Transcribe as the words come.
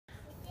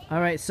All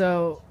right,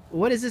 so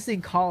what is this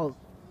thing called?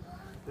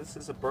 This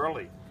is a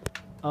Burley.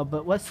 Oh,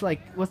 but what's the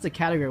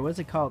category? What's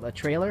it called? A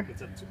trailer?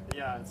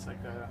 Yeah, it's like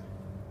a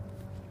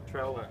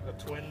trailer, a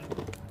twin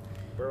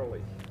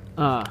Burley.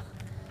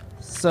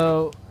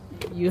 So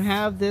you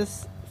have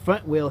this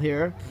front wheel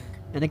here,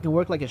 and it can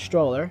work like a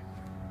stroller.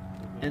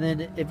 And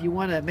then if you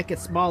want to make it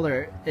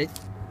smaller, it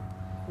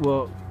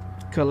will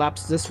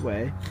collapse this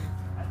way.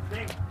 I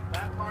think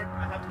that part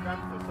I haven't done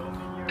for so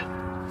many years.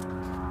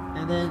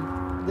 And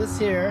then this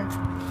here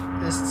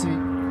is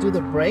to do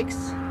the brakes,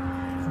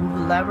 move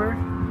the lever,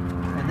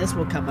 and this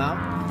will come out.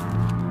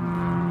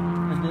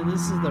 And then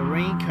this is the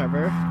rain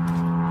cover,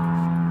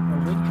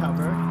 or wind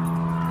cover.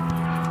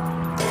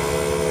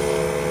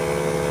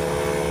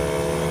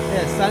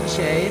 Yeah,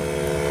 sunshade.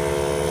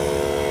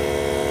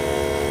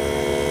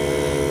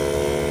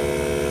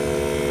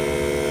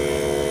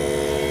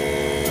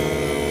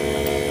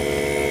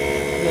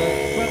 The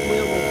front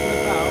wheel will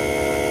flip out.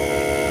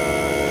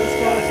 This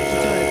goes into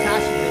an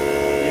attachment.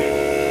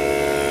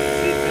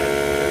 See the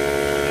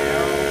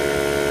arrow?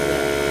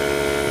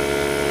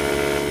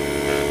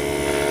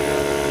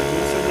 You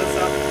loosen this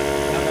up,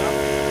 and up,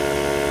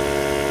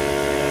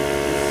 and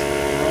just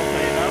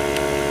rotate up,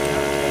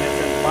 and it's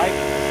in bike,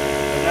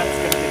 and that's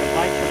going to be the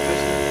bike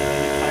position, and then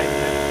you tighten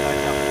it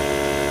back up.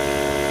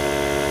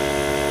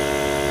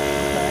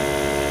 Okay.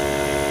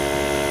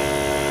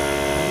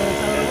 And then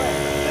it's out of the way.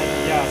 And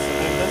yeah, so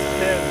then this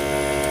pin,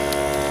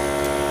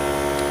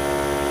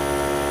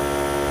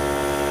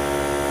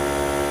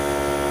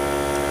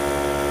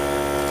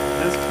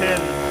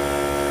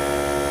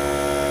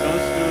 goes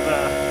through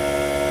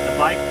the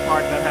bike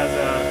part that has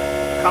a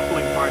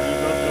coupling part. You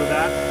go through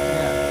that,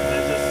 Yeah.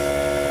 and it just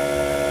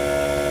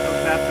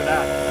goes after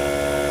that.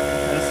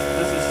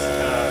 This is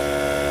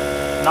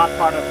not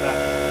part of that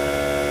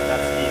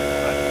scheme,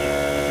 but you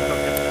can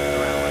hook it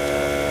around like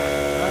that.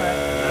 Alright.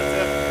 And that's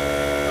it.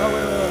 Oh,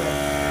 wait.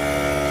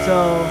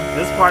 So,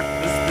 This part,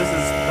 this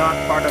is not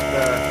part of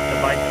the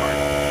bike part.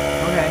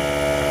 okay.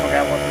 I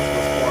forgot what this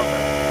was for,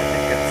 but I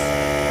think it's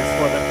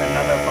for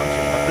another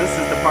function. But this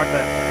is the part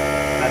that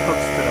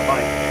hooks to the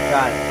bike.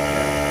 Got it.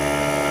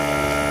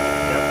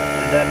 Yep.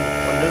 And then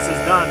when this is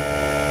done,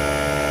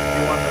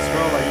 you want the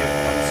stroller, you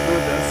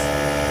unscrew this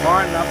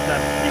far enough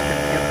that you can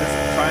get this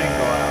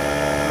triangle out.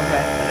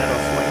 Okay. And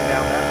it'll swing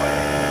down that way.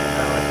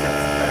 Now it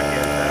gets back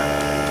in that.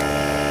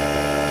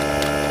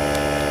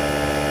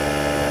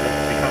 And it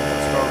becomes a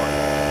stroller.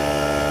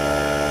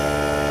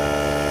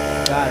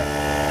 Got it.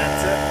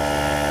 That's it.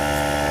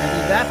 And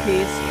then that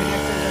piece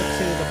connects over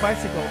to the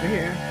bicycle over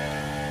here.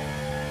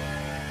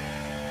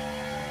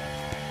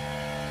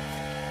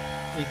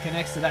 It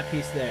connects to that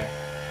piece there.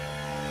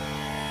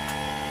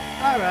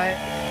 Alright.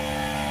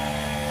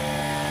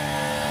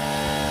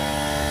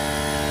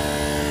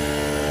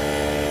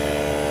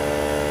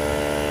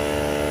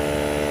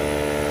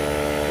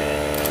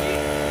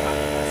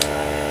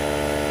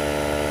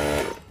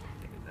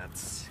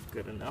 That's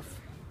good enough.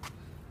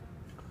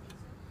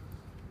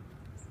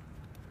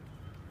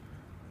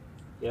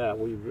 Yeah,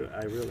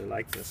 I really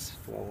liked this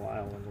for a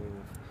while when we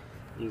were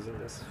using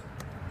this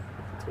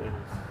twin.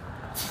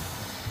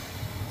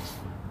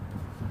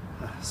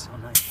 So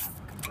nice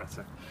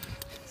compressor.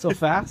 So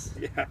fast?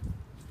 Yeah.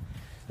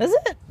 Is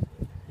it?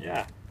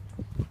 Yeah.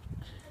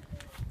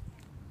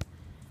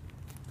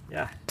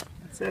 Yeah.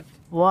 That's it.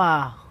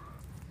 Wow.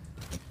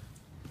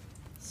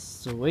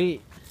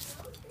 Sweet.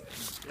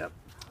 Yep.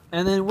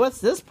 And then what's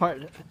this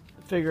part?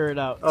 Figure it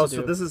out. Oh, to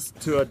so do. this is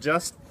to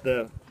adjust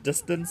the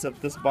distance of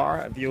this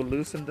bar. If you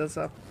loosen this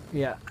up,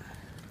 Yeah.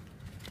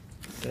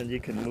 then you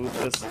can move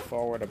this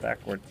forward or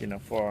backward, you know,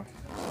 for...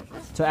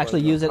 To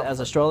actually use it as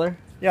a stroller?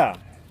 Yeah.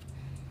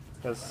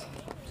 Because...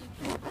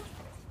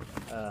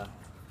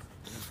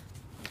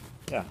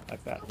 yeah,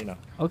 like that, you know.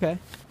 Okay.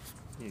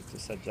 You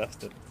just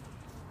adjust it.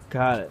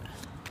 Got it.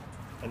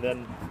 And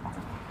then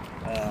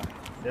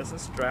there's a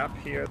strap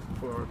here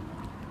for...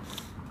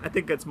 I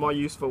think it's more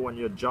useful when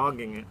you're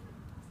jogging it.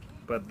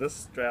 But this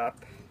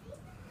strap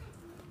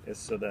is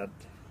so that,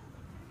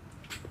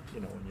 you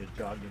know, when you're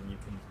jogging,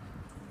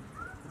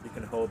 you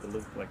can hold the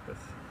loop like this.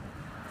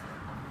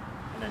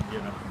 And then, you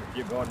know, if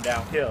you're going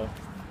downhill,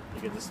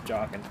 you can just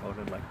jog and hold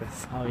it like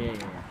this. Oh, yeah.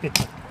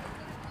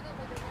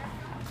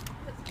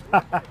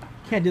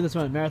 Can't do this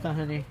one in a marathon,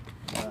 honey.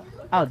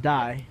 I'll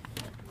die.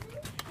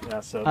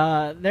 Yeah, so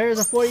There's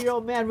a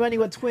 40-year-old man running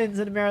with twins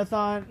in a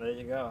marathon. there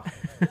you go.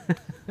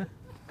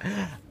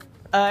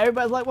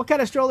 Everybody's like, what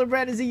kind of stroller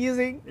brand is he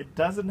using? It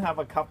doesn't have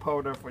a cup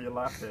holder for your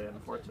latte,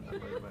 unfortunately,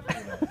 but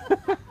you know.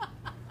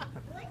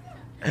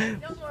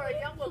 Don't worry,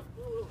 we'll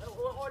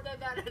order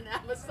that on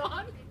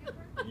Amazon.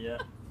 Yeah.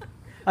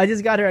 I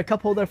just got her a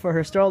cup holder for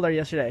her stroller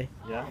yesterday.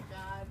 Yeah.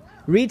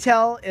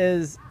 Retail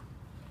is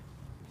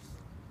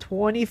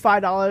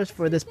 $25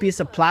 for this piece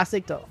of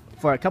plastic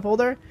for a cup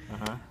holder.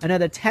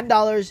 Another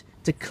 $10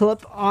 to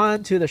clip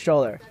onto the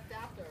stroller.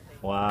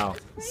 Wow.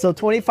 So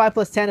 25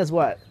 plus 10 is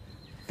what?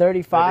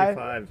 35?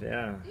 35,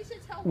 yeah.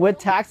 With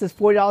tax is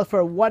 $40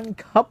 for one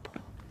cup.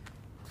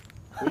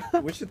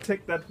 We should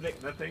take that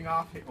thing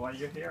off while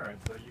you're here,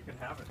 so you can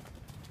have it.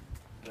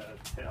 the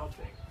tail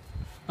thing.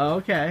 Oh,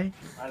 okay.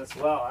 Might as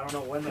well. I don't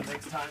know when the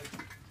next time,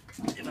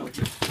 you know,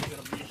 you're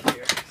gonna be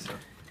here.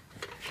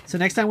 So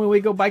next time when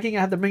we go biking,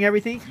 I have to bring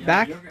everything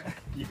back?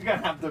 You're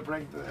gonna have to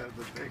bring the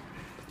thing.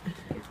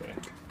 Okay.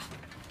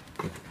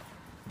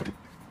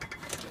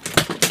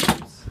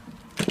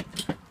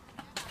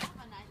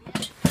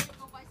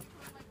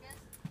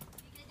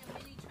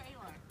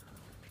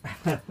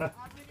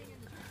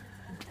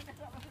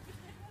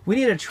 We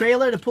need a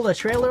trailer to pull a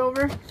trailer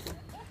over?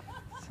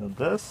 So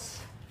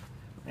this,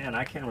 man,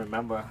 I can't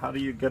remember. How do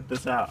you get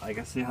this out? I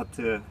guess you have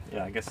to,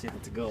 yeah, I guess you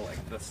have to go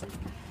like this and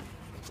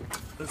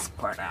this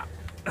part out.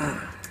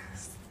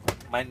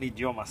 Might need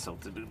your muscle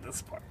to do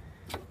this part.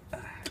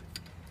 And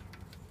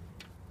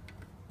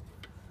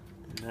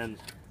then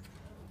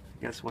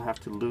I guess we'll have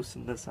to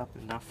loosen this up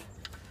enough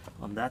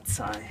on that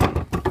side.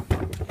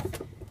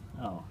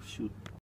 Oh, shoot.